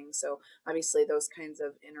kinds of things. So obviously those kinds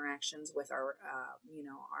of interactions with our, you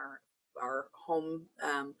know, our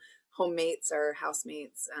homemates, our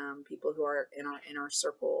housemates, people who are in our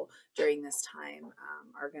circle during this time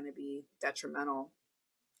are going to be detrimental.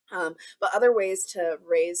 But other ways to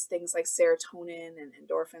raise things like serotonin and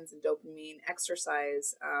endorphins and dopamine: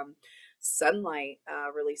 exercise, sunlight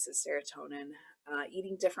releases serotonin,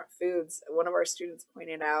 eating different foods. One of our students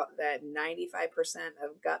pointed out that 95%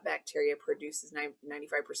 of gut bacteria produces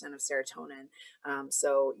 95% of serotonin.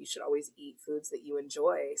 So you should always eat foods that you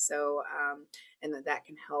enjoy. So, and that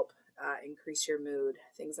can help increase your mood.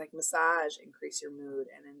 Things like massage increase your mood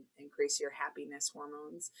and increase your happiness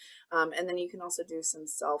hormones. And then you can also do some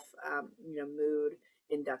self, mood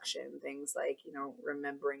induction, things like,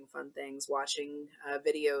 remembering fun things, watching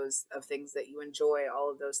videos of things that you enjoy. All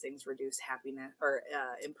of those things reduce happiness or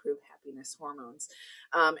improve happiness hormones.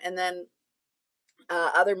 And then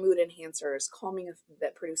other mood enhancers,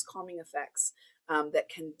 that produce calming effects, that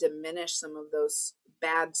can diminish some of those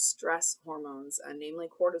bad stress hormones, namely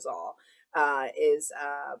cortisol, is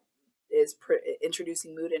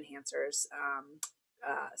introducing mood enhancers,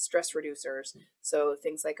 stress reducers. So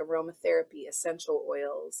things like aromatherapy, essential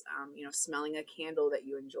oils, smelling a candle that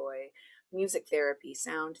you enjoy, music therapy,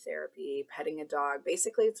 sound therapy, petting a dog.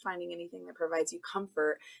 Basically, it's finding anything that provides you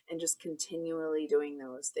comfort and just continually doing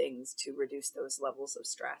those things to reduce those levels of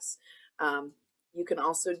stress. You can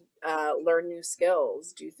also learn new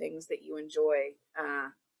skills, do things that you enjoy.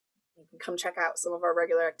 You can come check out some of our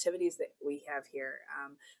regular activities that we have here.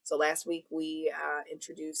 So last week we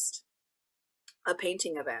introduced a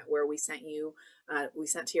painting event where we sent to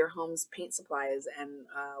your homes paint supplies, and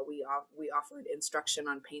we offered instruction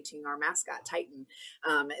on painting our mascot Titan.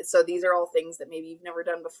 So these are all things that maybe you've never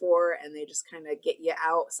done before, and they just kind of get you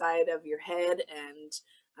outside of your head and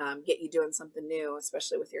get you doing something new,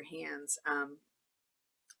 especially with your hands.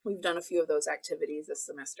 We've done a few of those activities this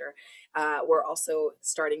semester. We're also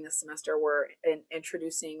starting this semester, we're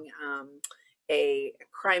introducing a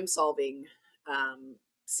crime solving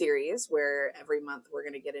series where every month we're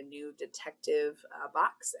going to get a new detective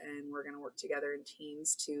box, and we're going to work together in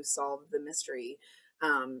teams to solve the mystery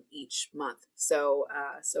each month. So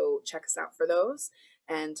check us out for those,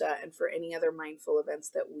 and for any other mindful events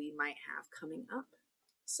that we might have coming up.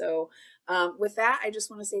 So with that, I just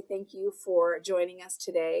want to say thank you for joining us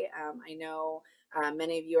today. I know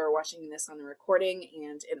many of you are watching this on the recording,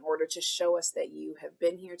 and in order to show us that you have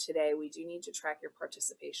been here today, we do need to track your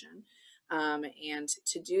participation. And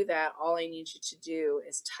to do that, all I need you to do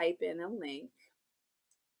is type in a link.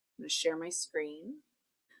 I'm going to share my screen.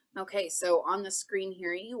 Okay, so on the screen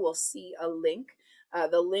here, you will see a link.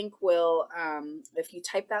 The link will, if you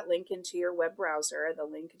type that link into your web browser, the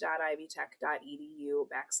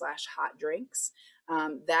link.ivytech.edu/hotdrinks,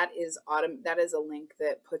 that is a link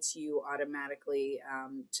that puts you automatically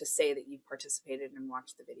to say that you've participated and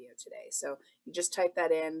watched the video today. So you just type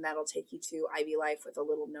that in. That'll take you to Ivy Life with a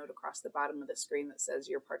little note across the bottom of the screen that says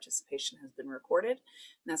your participation has been recorded,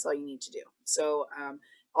 and that's all you need to do. So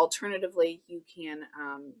alternatively, you can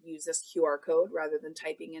use this QR code rather than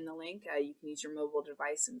typing in the link. You can use your mobile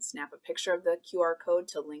device and snap a picture of the QR code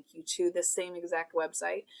to link you to the same exact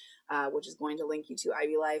website, which is going to link you to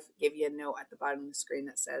Ivy Life, give you a note at the bottom of the screen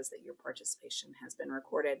that says that your participation has been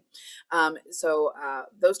recorded. So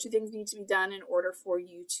those two things need to be done in order for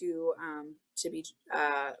you to be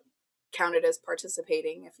counted as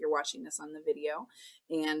participating if you're watching this on the video,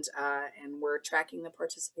 and we're tracking the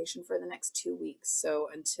participation for the next 2 weeks. So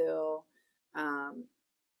until the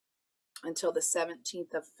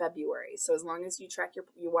 17th of February. So as long as you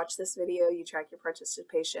watch this video, you track your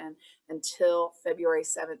participation until February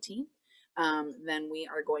 17th, then we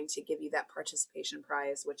are going to give you that participation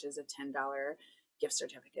prize, which is a $10 gift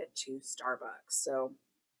certificate to Starbucks. So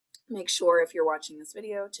make sure if you're watching this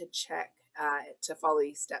video to check to follow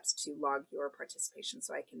these steps to log your participation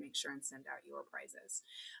so I can make sure and send out your prizes.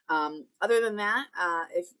 Other than that,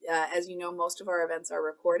 as you know, most of our events are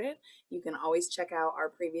recorded. You can always check out our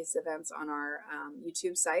previous events on our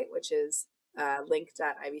YouTube site, which is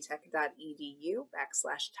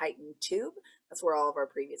link.ivytech.edu/TitanTube. That's where all of our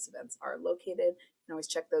previous events are located. You can always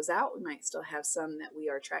check those out. We might still have some that we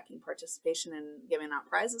are tracking participation and giving out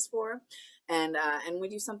prizes for. And we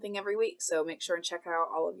do something every week. So make sure and check out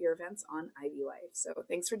all of your events on Ivy Life. So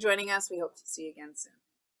thanks for joining us. We hope to see you again soon.